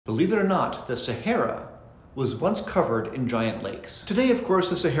Believe it or not, the Sahara was once covered in giant lakes. Today, of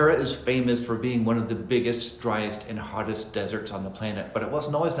course, the Sahara is famous for being one of the biggest, driest, and hottest deserts on the planet, but it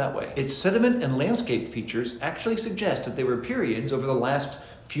wasn't always that way. Its sediment and landscape features actually suggest that there were periods over the last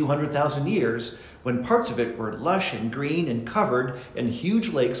few 100,000 years when parts of it were lush and green and covered in huge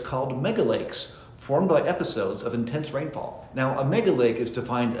lakes called megalakes, formed by episodes of intense rainfall. Now, a megalake is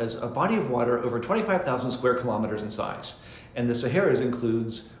defined as a body of water over 25,000 square kilometers in size, and the Sahara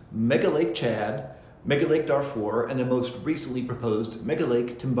includes Megalake Chad, Megalake Darfur, and the most recently proposed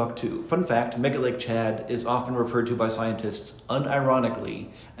Megalake Timbuktu. Fun fact, Megalake Chad is often referred to by scientists unironically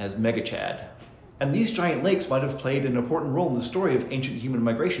as Mega Chad. And these giant lakes might have played an important role in the story of ancient human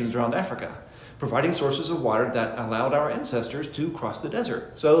migrations around Africa, providing sources of water that allowed our ancestors to cross the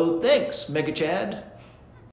desert. So thanks, Mega Chad.